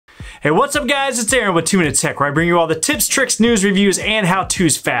Hey, what's up guys? It's Aaron with 2 Minute Tech, where I bring you all the tips, tricks, news, reviews, and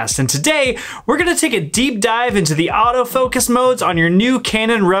how-tos fast. And today, we're gonna take a deep dive into the autofocus modes on your new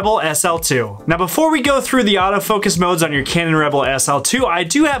Canon Rebel SL2. Now, before we go through the autofocus modes on your Canon Rebel SL2, I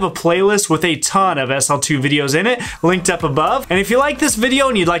do have a playlist with a ton of SL2 videos in it, linked up above. And if you like this video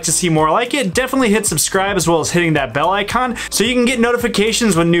and you'd like to see more like it, definitely hit subscribe as well as hitting that bell icon so you can get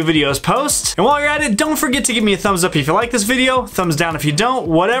notifications when new videos post. And while you're at it, don't forget to give me a thumbs up if you like this video, thumbs down if you don't,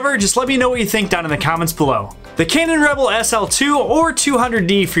 whatever, just let me know what you think down in the comments below. The Canon Rebel SL2 or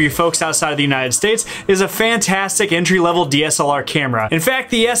 200D for you folks outside of the United States is a fantastic entry-level DSLR camera. In fact,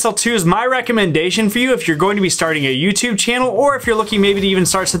 the SL2 is my recommendation for you if you're going to be starting a YouTube channel, or if you're looking maybe to even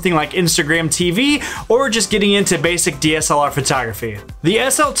start something like Instagram TV, or just getting into basic DSLR photography. The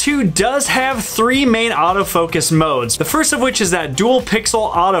SL2 does have 3 main autofocus modes, the first of which is that dual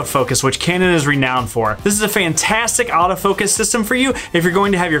pixel autofocus, which Canon is renowned for. This is a fantastic autofocus system for you if you're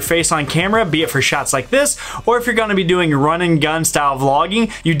going to have your face on camera, be it for shots like this, or if you're going to be doing run and gun style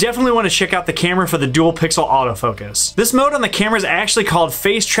vlogging, you definitely want to check out the camera for the dual pixel autofocus. This mode on the camera is actually called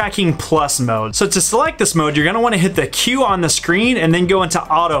Face Tracking Plus mode. So to select this mode, you're going to want to hit the Q on the screen and then go into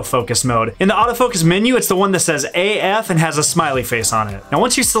autofocus mode. In the autofocus menu, it's the one that says AF and has a smiley face on it. Now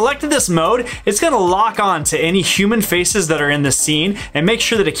once you selected this mode, it's going to lock on to any human faces that are in the scene and make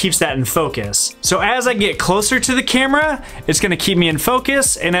sure that it keeps that in focus. So as I get closer to the camera, it's going to keep me in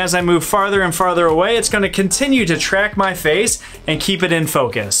focus, and as I move farther and farther away, it's going to continue to track my face and keep it in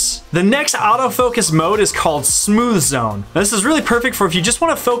focus. The next autofocus mode is called Smooth Zone. Now, this is really perfect for if you just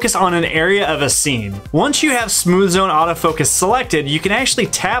want to focus on an area of a scene. Once you have Smooth Zone autofocus selected, you can actually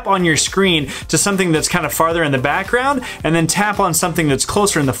tap on your screen to something that's kind of farther in the background, and then tap on something that's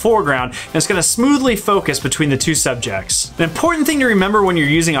closer in the foreground, and it's going to smoothly focus between the two subjects. An important thing to remember when you're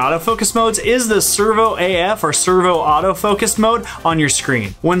using autofocus modes is the Servo AF or Servo autofocus mode on your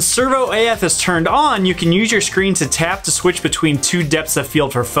screen. When Servo AF is turned on, you can use your screen to tap to switch between 2 depths of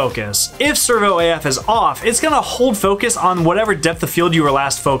field for focus. If Servo AF is off, it's going to hold focus on whatever depth of field you were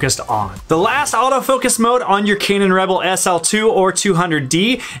last focused on. The last autofocus mode on your Canon Rebel SL2 or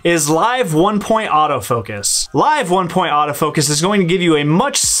 200D is Live 1-point autofocus. Live 1-point autofocus is going to give you a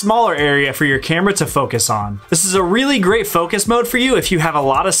much smaller area for your camera to focus on. This is a really great focus mode for you if you have a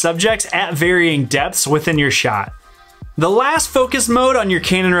lot of subjects at varying depths within your shot. The last focus mode on your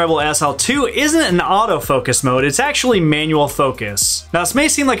Canon Rebel SL2 isn't an autofocus mode, it's actually manual focus. Now this may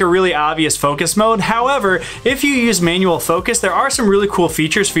seem like a really obvious focus mode, however, if you use manual focus, there are some really cool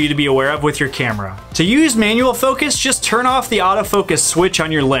features for you to be aware of with your camera. To use manual focus, just turn off the autofocus switch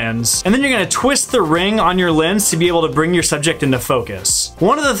on your lens, and then you're going to twist the ring on your lens to be able to bring your subject into focus.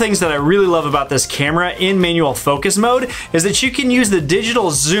 One of the things that I really love about this camera in manual focus mode is that you can use the digital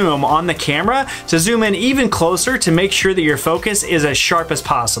zoom on the camera to zoom in even closer to make sure that your focus is as sharp as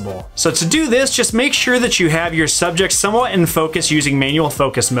possible. So to do this, just make sure that you have your subject somewhat in focus using manual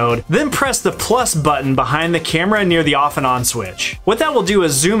focus mode, then press the plus button behind the camera near the off and on switch. What that will do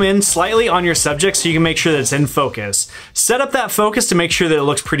is zoom in slightly on your subject so you can make sure that it's in focus. Set up that focus to make sure that it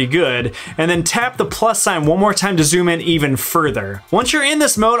looks pretty good, and then tap the plus sign one more time to zoom in even further. Once you're in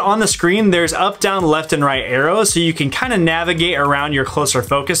this mode on the screen, there's up, down, left, and right arrows so you can kind of navigate around your closer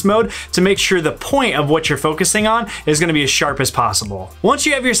focus mode to make sure the point of what you're focusing on is going to be as sharp as possible. Once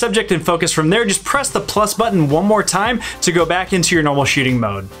you have your subject in focus from there, just press the plus button one more time to go back into your normal shooting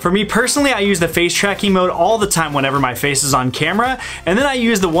mode. For me personally, I use the face tracking mode all the time whenever my face is on camera, and then I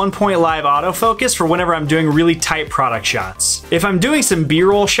use the 1-point live autofocus for whenever I'm doing really tight product shots. If I'm doing some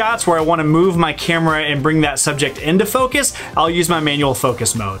B-roll shots where I want to move my camera and bring that subject into focus, I'll use my manual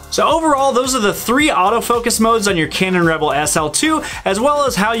focus mode. So overall, those are the 3 autofocus modes on your Canon Rebel SL2, as well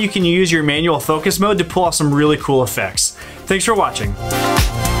as how you can use your manual focus mode to pull off some really cool effects. Thanks for watching.